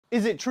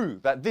Is it true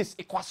that this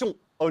equation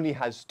only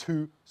has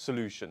two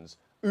solutions,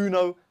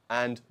 uno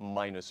and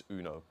minus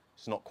uno?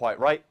 It's not quite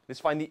right.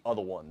 Let's find the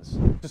other ones.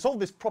 To solve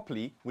this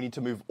properly, we need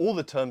to move all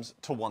the terms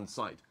to one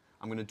side.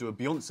 I'm going to do a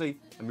Beyonce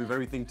and move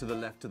everything to the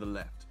left to the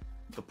left.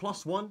 The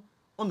plus 1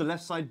 on the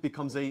left side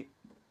becomes a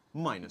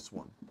minus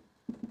 1.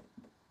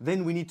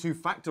 Then we need to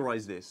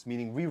factorize this,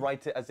 meaning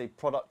rewrite it as a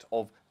product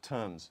of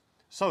terms.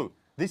 So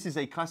this is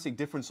a classic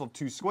difference of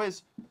two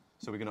squares.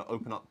 So we're going to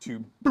open up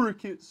two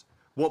brackets.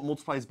 What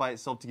multiplies by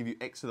itself to give you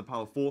x to the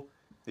power 4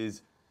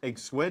 is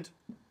x squared.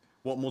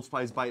 What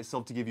multiplies by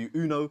itself to give you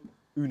uno,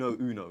 uno,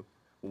 uno.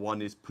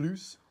 One is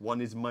plus, one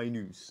is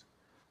minus.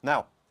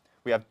 Now,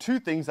 we have two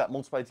things that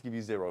multiply to give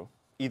you 0.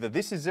 Either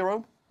this is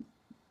 0,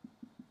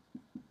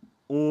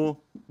 or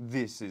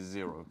this is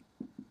 0.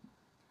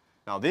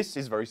 Now, this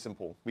is very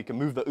simple. We can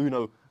move the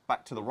uno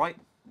back to the right.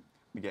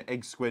 We get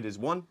x squared is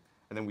 1,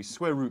 and then we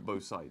square root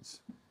both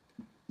sides.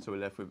 So we're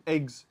left with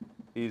x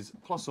is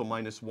plus or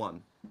minus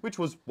 1, which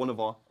was one of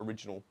our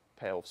original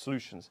pair of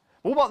solutions.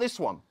 But what about this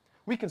one?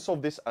 We can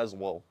solve this as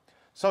well.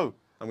 So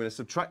I'm going to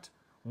subtract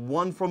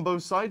 1 from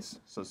both sides.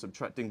 So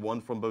subtracting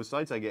 1 from both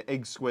sides, I get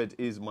x squared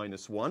is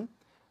minus 1.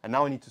 And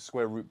now I need to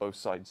square root both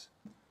sides.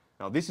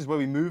 Now this is where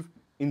we move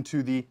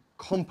into the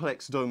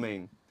complex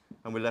domain.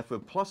 And we're left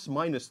with plus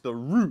minus the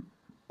root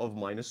of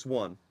minus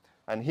 1.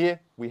 And here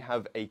we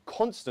have a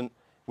constant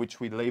which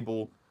we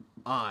label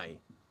I.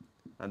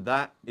 And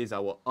that is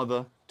our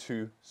other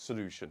two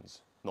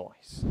solutions.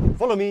 Nice.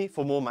 Follow me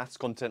for more maths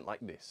content like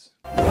this.